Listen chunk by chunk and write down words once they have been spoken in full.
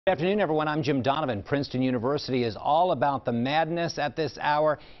Good afternoon, everyone. I'm Jim Donovan. Princeton University is all about the madness at this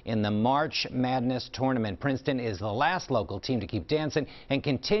hour in the March Madness tournament. Princeton is the last local team to keep dancing and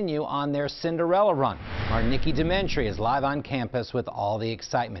continue on their Cinderella run. Our Nikki DeMentri is live on campus with all the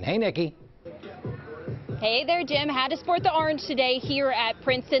excitement. Hey, Nikki. Hey there, Jim. Had to sport the orange today here at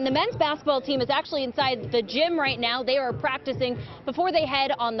Princeton. The men's basketball team is actually inside the gym right now. They are practicing before they head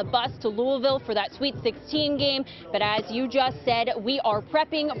on the bus to Louisville for that Sweet 16 game. But as you just said, we are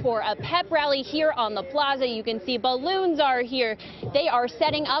prepping for a pep rally here on the plaza. You can see balloons are here. They are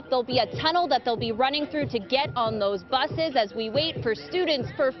setting up. There'll be a tunnel that they'll be running through to get on those buses as we wait for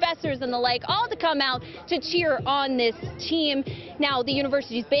students, professors, and the like all to come out to cheer on this team. Now, the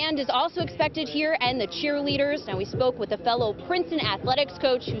university's band is also expected here, and the cheerleaders. Now, we spoke with a fellow Princeton athletics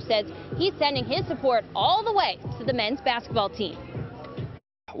coach who says he's sending his support all the way to the men's basketball team.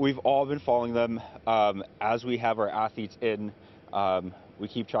 We've all been following them as we have our athletes in. We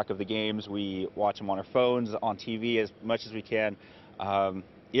keep track of the games. We watch them on our phones, on TV as much as we can.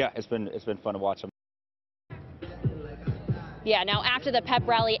 Yeah, it's been fun to watch them. Yeah, now after the pep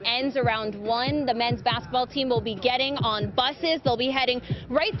rally ends around 1, the men's basketball team will be getting on buses. They'll be heading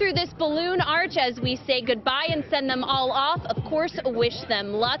right through this balloon arch as we say goodbye and send them all off. Of course, wish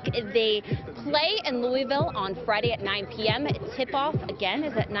them luck. They play in Louisville on Friday at 9 p.m. Tip-off, again,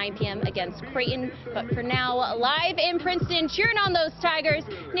 is at 9 p.m. against Creighton. But for now, live in Princeton, cheering on those Tigers,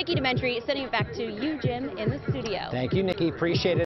 Nikki DeMentri sending it back to you, Jim, in the studio. Thank you, Nikki. Appreciate it.